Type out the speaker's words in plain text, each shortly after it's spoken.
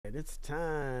right, it's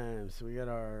time. So we got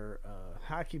our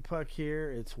hockey puck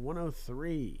here. It's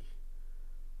 103.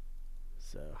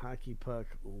 So hockey puck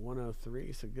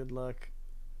 103. So good luck,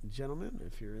 gentlemen,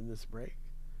 if you're in this break.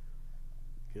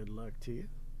 Good luck to you.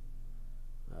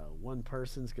 One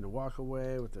person's going to walk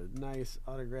away with a nice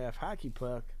autographed hockey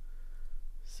puck.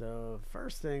 So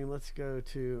first thing, let's go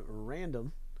to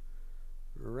random.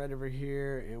 Right over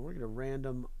here, and we're going to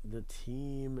random the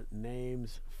team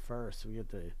names first. So we get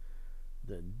the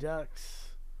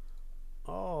Ducks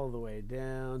all the way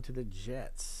down to the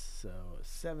Jets. So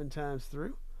 7 times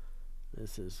through.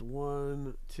 This is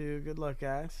 1, 2. Good luck,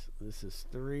 guys. This is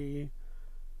 3,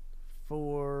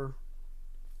 4,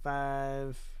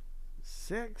 5,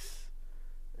 6,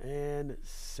 and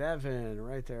 7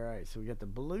 right there. All right, so we got the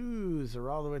Blues are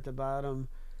all the way at the bottom,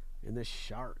 and the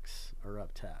Sharks are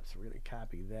up top. So we're going to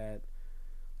copy that,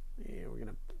 and we're going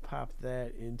to pop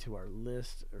that into our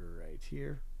list right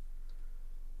here.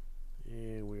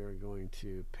 And we are going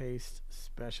to paste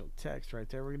special text right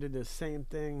there. We're going to do the same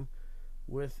thing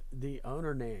with the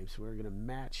owner names. We're going to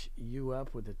match you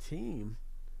up with the team.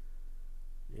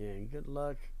 And good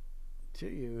luck to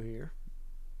you here.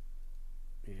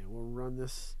 And we'll run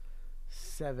this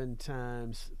 7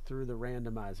 times through the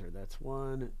randomizer. That's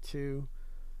 1, 2,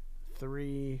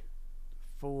 3,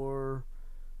 4,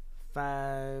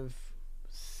 5,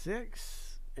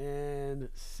 6, and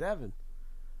 7.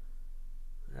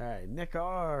 All right, Nick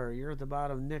R., you're at the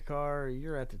bottom. Nick R.,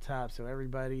 you're at the top. So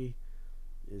everybody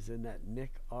is in that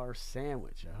Nick R.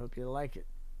 sandwich. I hope you like it.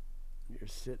 You're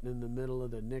sitting in the middle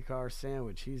of the Nick R.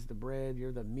 sandwich. He's the bread,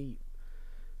 you're the meat.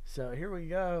 So here we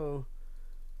go.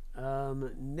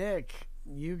 Nick,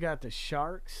 you got the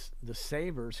Sharks, the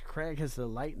Sabres. Craig has the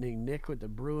Lightning. Nick with the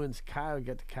Bruins. Kyle, you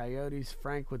got the Coyotes.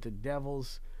 Frank with the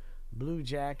Devils, Blue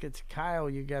Jackets. Kyle,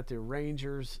 you got the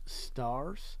Rangers,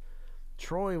 Stars.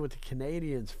 Troy with the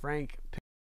Canadians. Frank,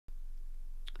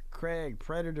 Craig,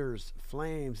 Predators,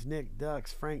 Flames. Nick,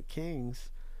 Ducks. Frank,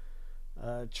 Kings.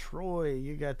 Troy,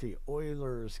 you got the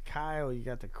Oilers. Kyle, you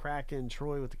got the Kraken.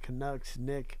 Troy with the Canucks.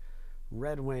 Nick,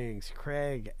 Red Wings.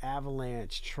 Craig,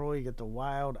 Avalanche. Troy, you got the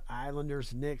Wild.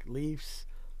 Islanders. Nick, Leafs.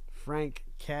 Frank,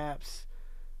 Caps.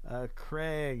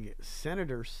 Craig,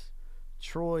 Senators.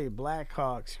 Troy,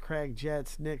 Blackhawks. Craig,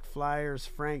 Jets. Nick, Flyers.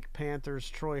 Frank, Panthers.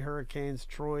 Troy, Hurricanes.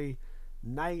 Troy,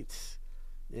 Knights.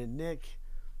 And Nick,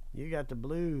 you got the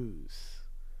Blues.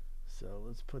 So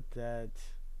let's put that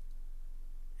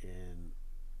in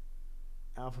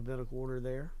alphabetical order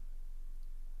there.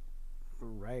 All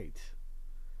right.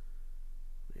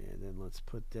 And then let's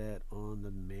put that on the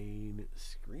main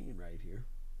screen right here.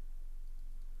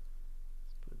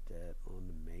 Let's put that on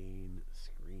the main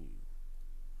screen.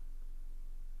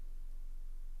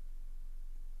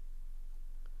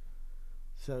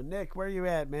 So, Nick, where you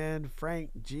at, man?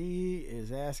 Frank G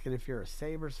is asking if you're a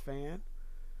Sabres fan.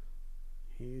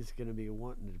 He's going to be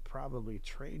wanting to probably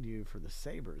trade you for the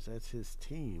Sabres. That's his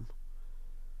team.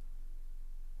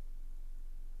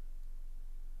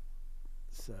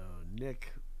 So,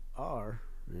 Nick R.,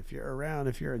 if you're around,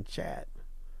 if you're in chat,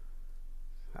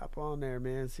 hop on there,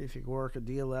 man. See if you can work a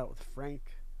deal out with Frank.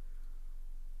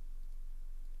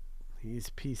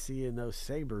 He's PC in those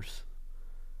Sabres.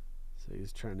 So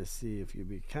he's trying to see if you'd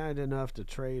be kind enough to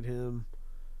trade him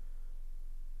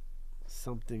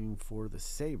something for the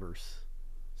Sabres.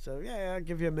 So, yeah, I'll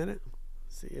give you a minute.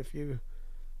 See if you,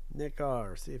 Nick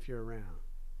R., see if you're around.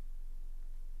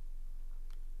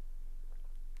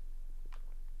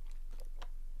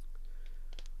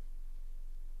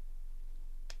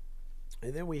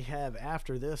 And then we have,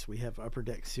 after this, we have Upper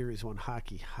Deck Series 1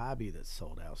 Hockey Hobby that's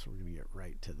sold out. So we're going to get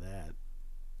right to that.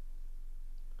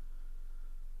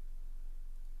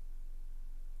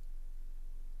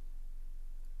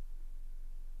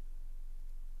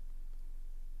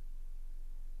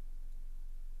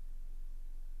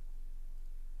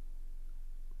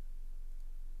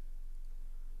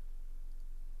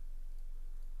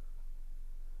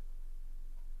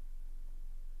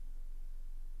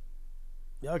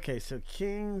 Okay, so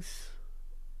Kings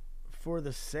for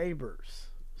the Sabres.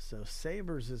 So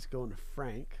Sabres is going to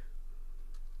Frank.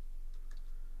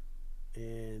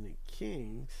 And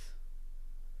Kings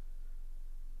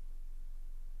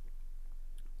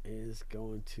is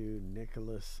going to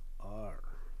Nicholas R.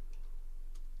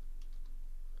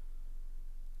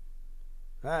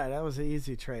 Alright, that was an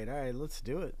easy trade. Alright, let's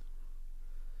do it.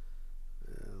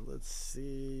 Let's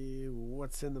see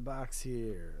what's in the box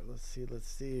here. Let's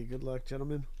see. Good luck,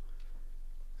 gentlemen.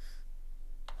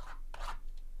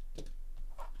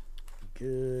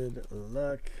 Good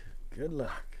luck. Good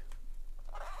luck.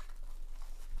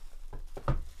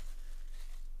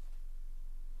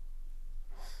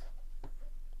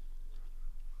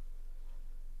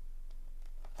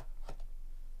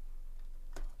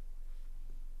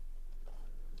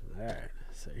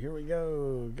 here we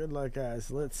go. Good luck, guys.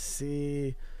 Let's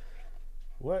see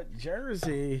what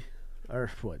jersey, or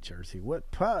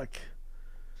what puck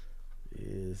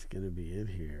is going to be in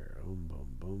here. Boom,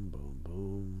 boom, boom, boom,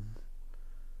 boom.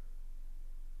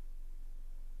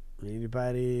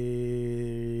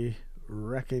 Anybody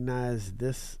recognize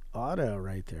this auto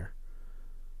right there?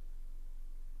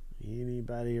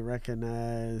 Anybody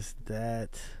recognize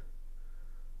that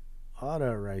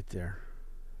auto right there?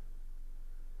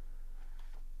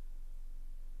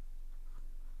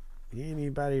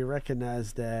 Anybody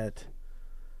recognize that?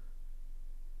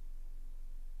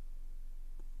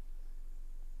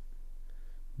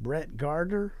 Brett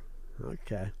Gardner?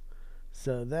 Okay.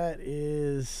 So that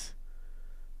is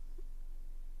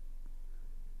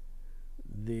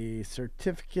the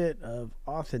certificate of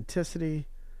authenticity,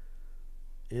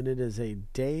 and it is a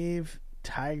Dave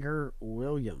Tiger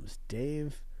Williams.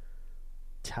 Dave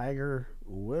Tiger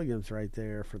Williams right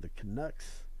there for the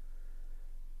Canucks.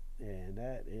 And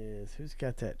that is, who's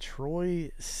got that? Troy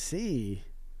C.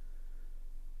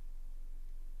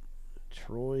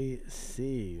 Troy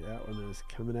C. That one is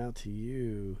coming out to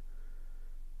you,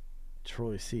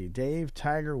 Troy C. Dave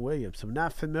Tiger Williams. I'm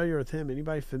not familiar with him.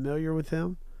 Anybody familiar with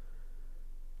him?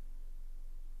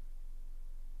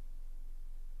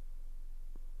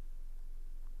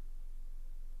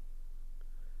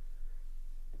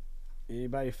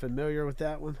 Anybody familiar with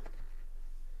that one?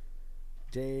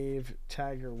 Dave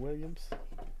Tiger Williams.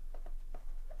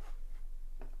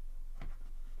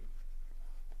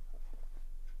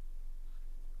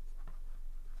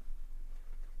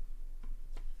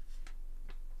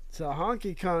 So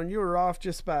Honky Kong, you were off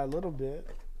just by a little bit.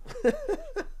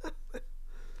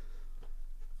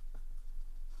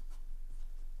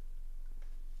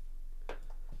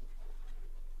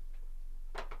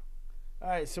 All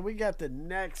right, so we got the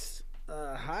next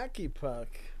hockey puck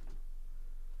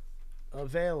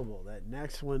available. That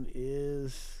next one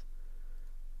is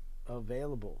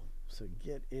available. So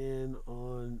get in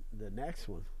on the next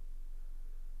one.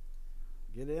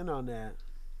 Get in on that.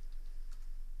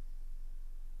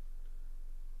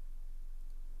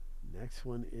 Next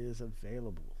one is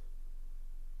available.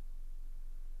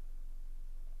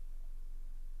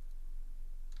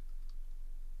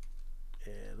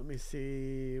 And let me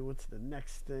see what's the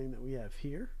next thing that we have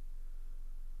here.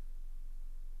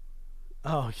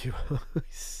 Oh, you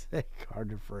say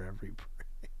Carter for every